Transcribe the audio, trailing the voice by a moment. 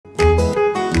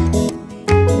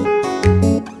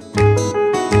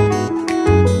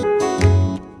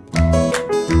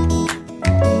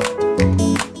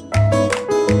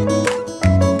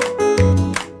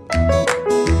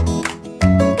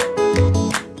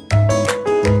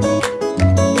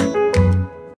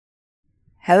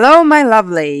Hello my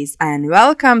lovelies and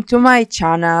welcome to my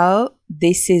channel.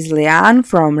 This is Liane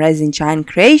from Resin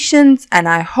Creations and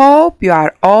I hope you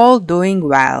are all doing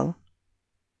well.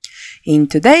 In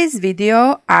today's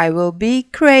video I will be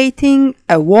creating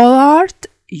a wall art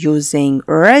using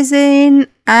resin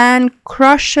and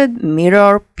crushed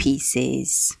mirror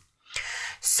pieces.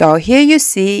 So here you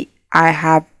see I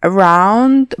have a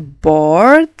round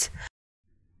board.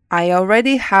 I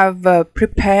already have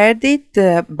prepared it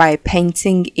by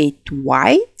painting it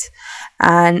white,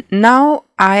 and now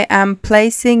I am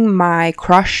placing my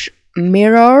crush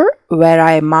mirror where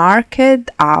I mark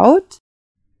it out.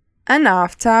 And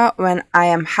after, when I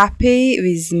am happy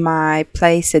with my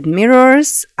placed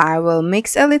mirrors, I will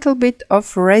mix a little bit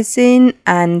of resin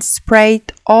and spray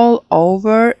it all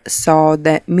over so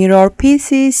the mirror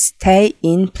pieces stay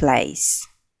in place.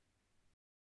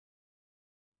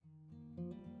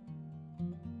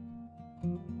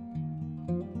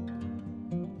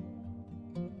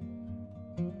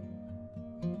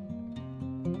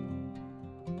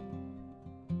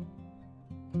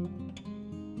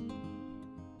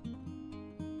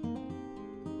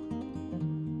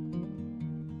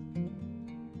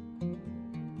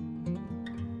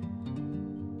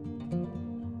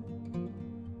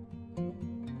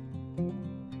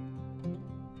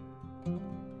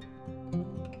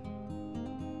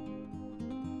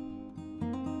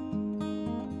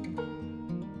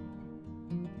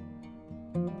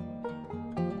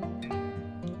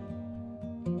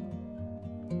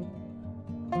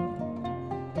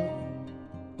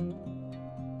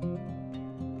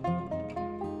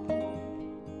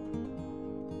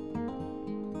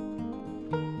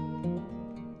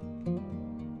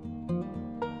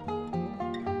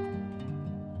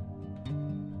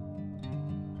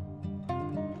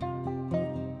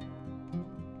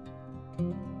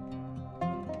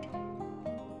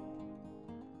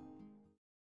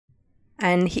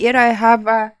 And here I have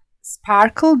a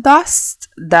sparkle dust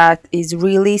that is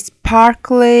really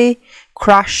sparkly,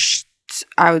 crushed,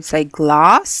 I would say,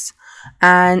 glass.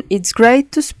 And it's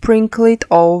great to sprinkle it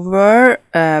over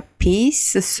a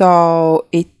piece so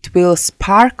it will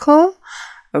sparkle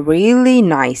really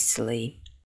nicely.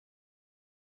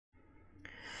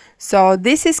 So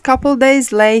this is couple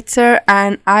days later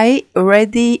and I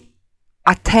already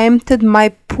attempted my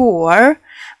pour,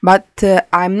 but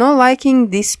I'm not liking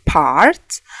this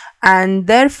part and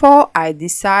therefore I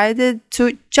decided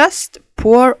to just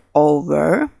pour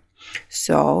over.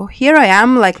 So here I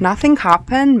am, like nothing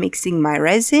happened, mixing my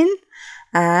resin,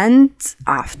 and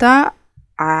after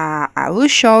I will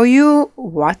show you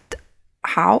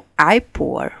how I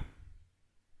pour.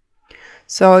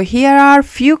 So here are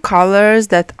few colors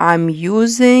that I'm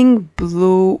using: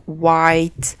 blue,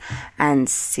 white and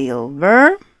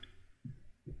silver.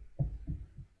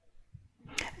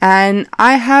 And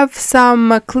I have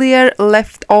some clear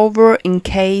left over in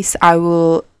case I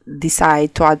will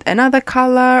decide to add another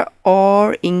color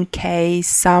or in case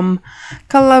some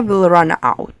color will run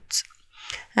out.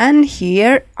 And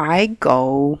here I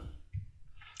go.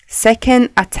 Second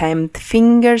attempt,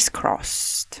 fingers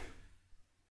crossed.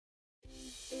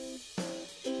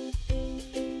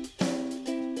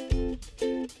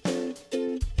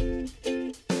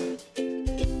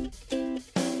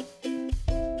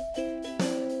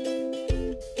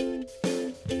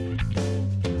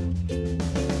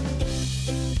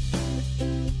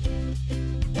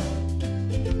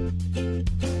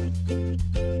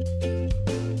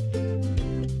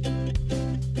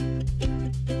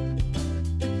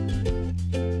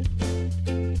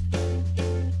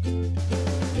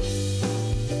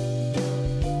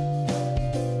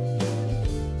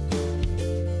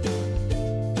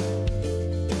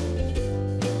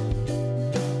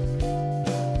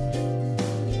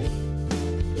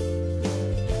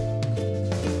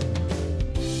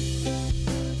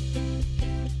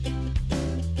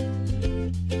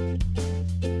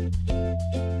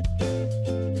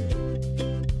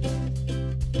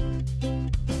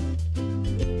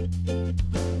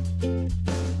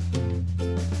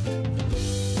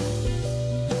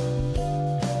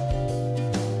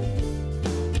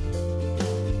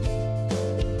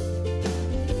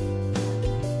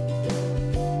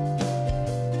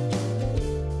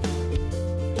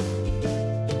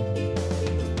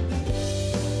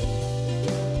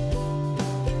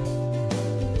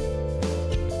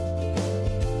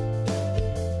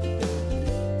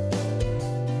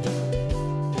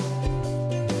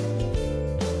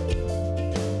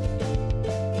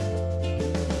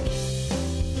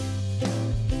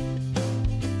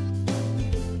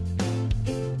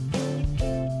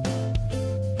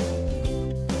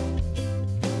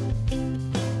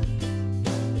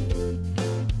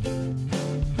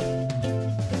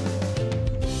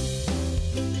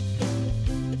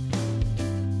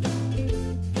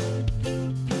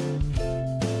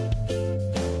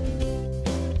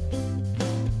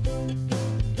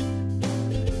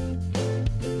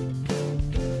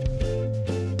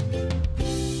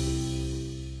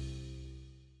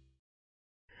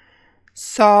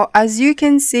 So as you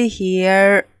can see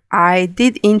here, I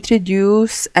did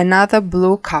introduce another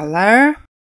blue color,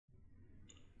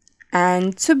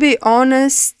 and to be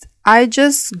honest, I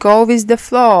just go with the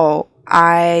flow.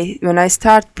 When I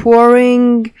start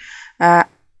pouring,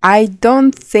 I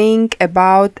don't think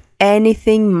about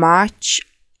anything much.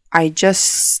 I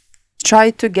just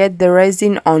try to get the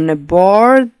resin on a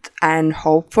board and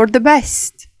hope for the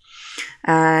best.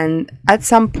 And at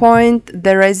some point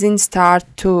the resin starts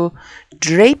to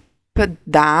drip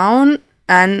down,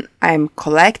 and I'm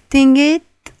collecting it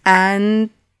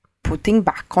and putting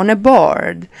back on a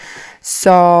board.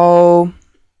 So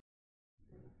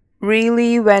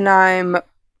really, when I'm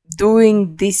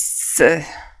doing this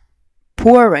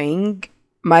pouring,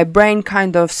 my brain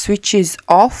kind of switches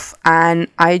off and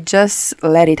I just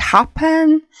let it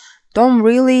happen. Don't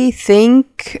really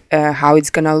think how it's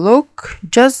gonna look,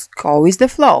 just go with the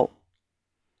flow.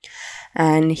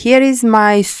 And here is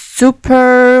my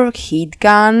super heat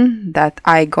gun that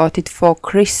I got it for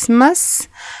Christmas,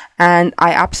 and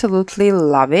I absolutely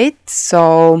love it.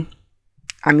 So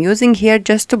I'm using here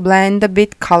just to blend a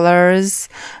bit colors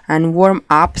and warm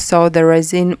up so the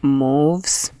resin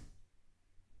moves.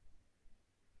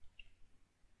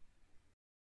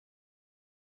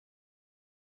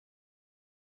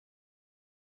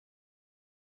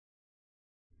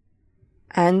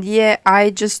 And yeah, I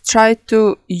just try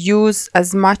to use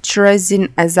as much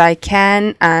resin as I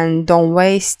can and don't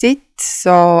waste it.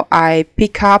 So I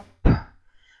pick up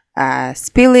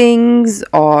spillings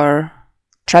or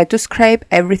try to scrape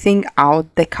everything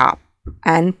out the cup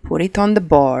and put it on the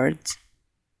board.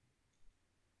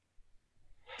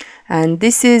 And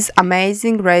this is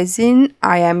amazing resin.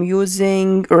 I am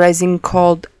using resin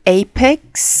called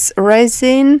Apex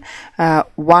resin,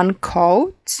 one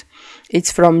coat. It's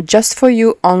from Just For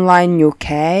You Online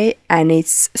UK, and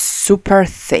it's super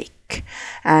thick,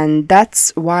 and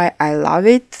that's why I love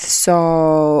it.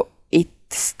 So it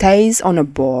stays on a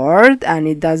board and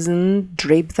it doesn't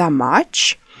drip that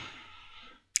much,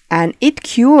 and it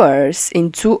cures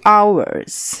in 2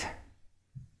 hours.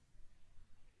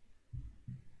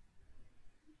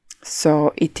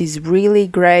 So it is really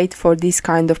great for this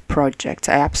kind of project.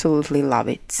 I absolutely love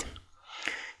it.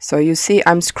 So you see,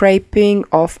 I'm scraping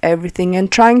off everything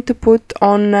and trying to put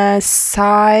on a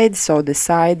side so the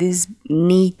side is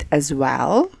neat as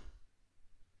well.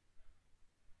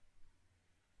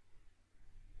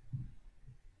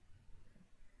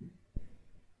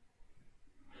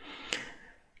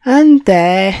 And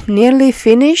nearly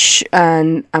finished,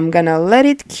 and I'm gonna let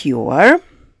it cure.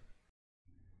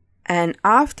 And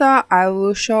after, I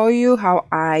will show you how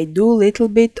I do a little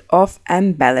bit of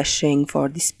embellishing for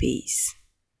this piece.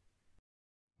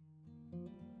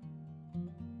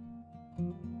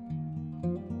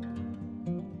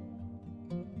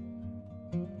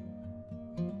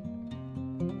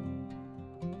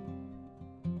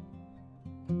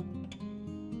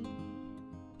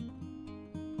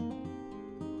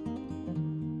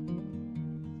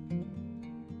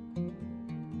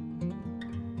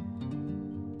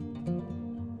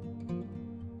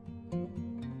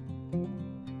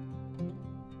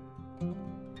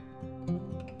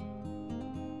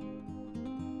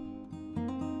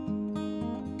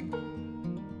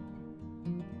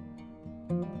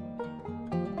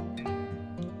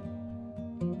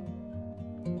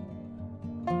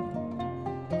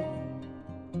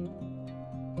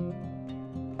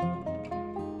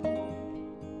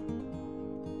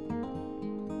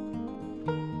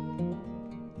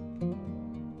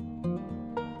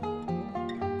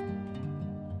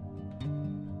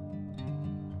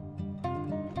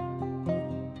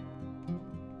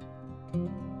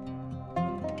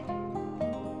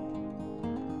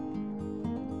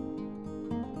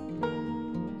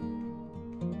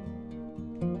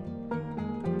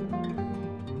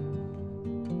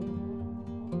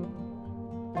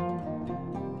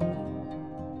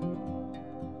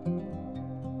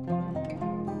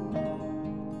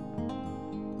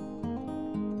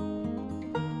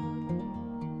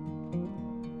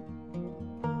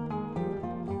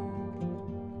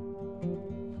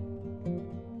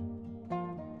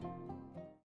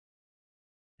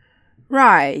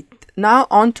 Right, now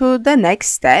on to the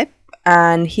next step,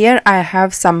 and here I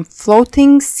have some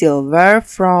floating silver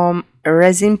from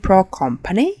Resin Pro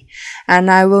company,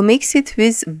 and I will mix it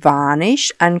with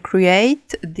varnish and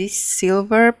create this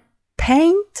silver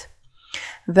paint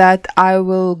that I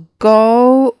will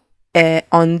go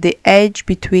on the edge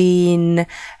between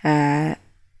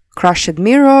crushed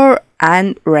mirror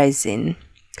and resin.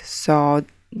 So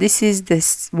this is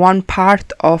this one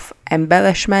part of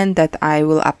embellishment that I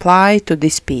will apply to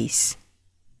this piece.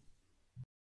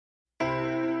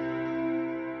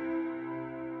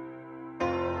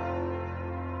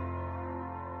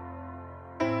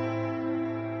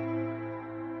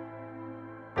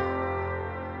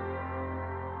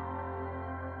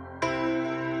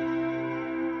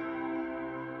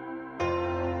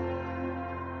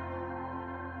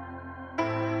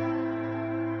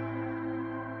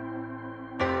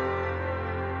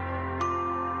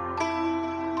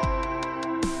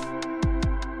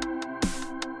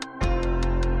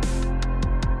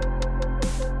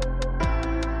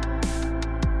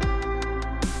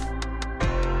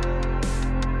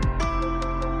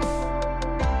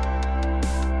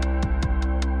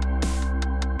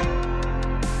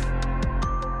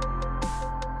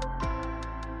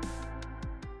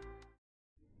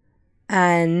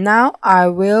 And now I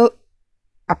will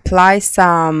apply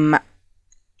some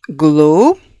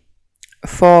glue.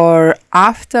 For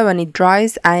after, when it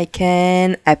dries, I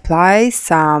can apply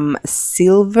some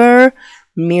silver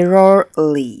mirror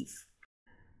leaf.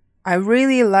 I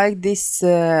really like this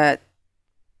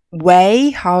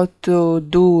way how to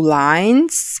do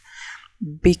lines,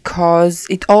 because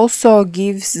it also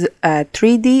gives a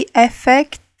 3D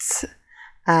effect.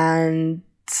 And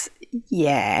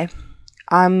yeah,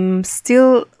 I'm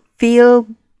still feel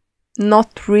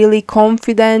not really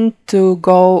confident to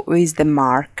go with the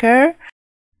marker.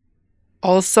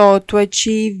 Also, to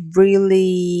achieve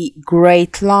really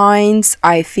great lines,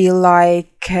 I feel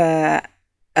like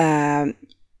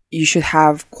you should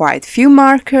have quite few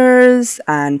markers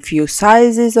and few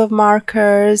sizes of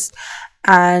markers,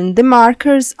 and the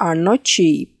markers are not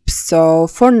cheap. So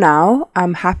for now,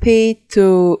 I'm happy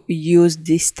to use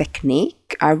this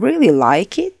technique. I really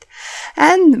like it,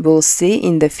 and we'll see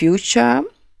in the future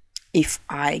if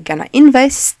I gonna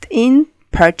invest in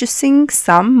purchasing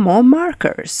some more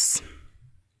markers.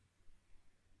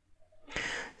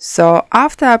 So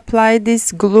after I apply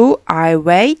this glue, I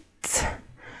wait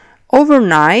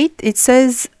overnight. It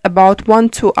says about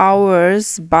 1-2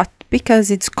 hours, but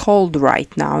because it's cold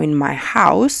right now in my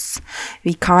house,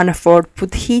 we can't afford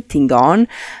put heating on.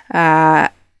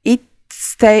 It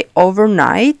stay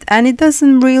overnight, and it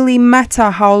doesn't really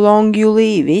matter how long you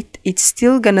leave it, it's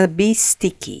still gonna be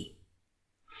sticky.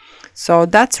 So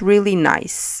that's really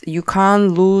nice. You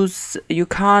can't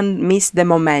miss the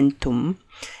momentum.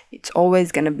 It's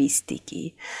always gonna be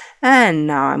sticky. And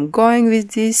now I'm going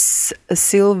with this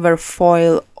silver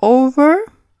foil over,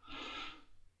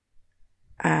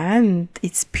 and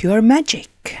it's pure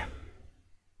magic.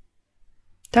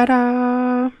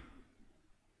 Ta-da!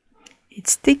 It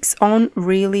sticks on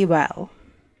really well.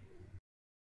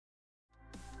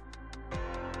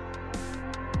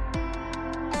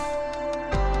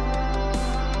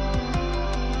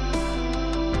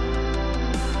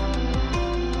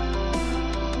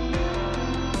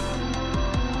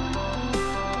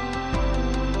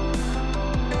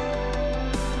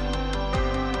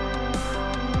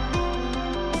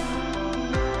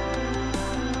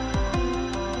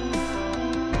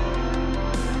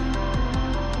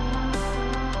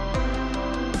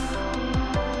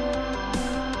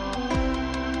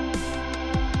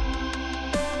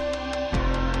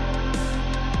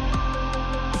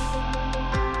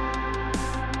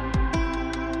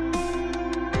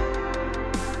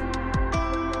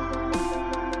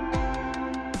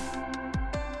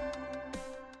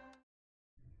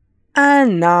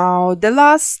 And now the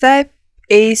last step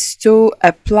is to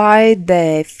apply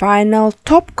the final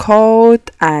top coat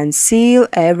and seal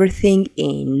everything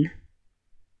in.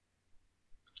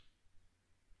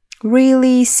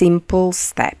 Really simple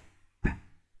step.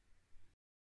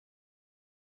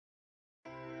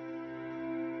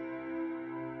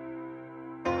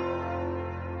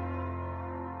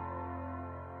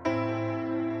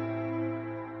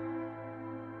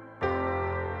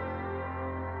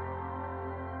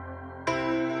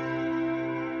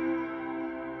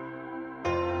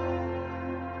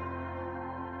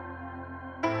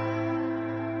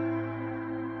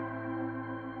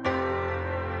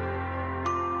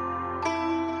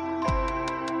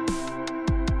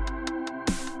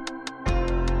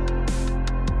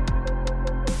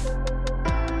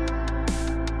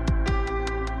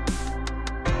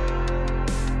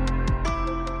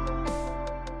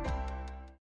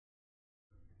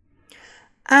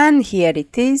 And here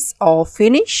it is, all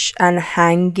finished and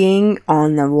hanging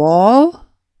on the wall.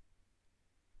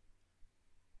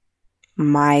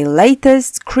 My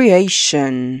latest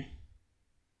creation.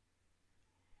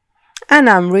 And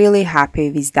I'm really happy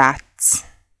with that.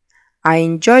 I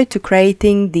enjoy to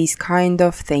creating these kind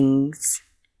of things.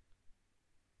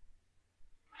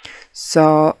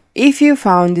 So if you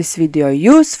found this video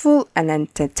useful and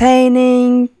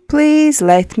entertaining, please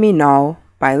let me know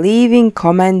by leaving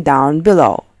comment down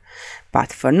below.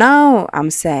 But for now,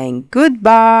 I'm saying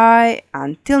goodbye.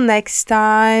 Until next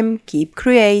time, keep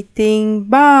creating.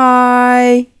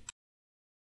 Bye!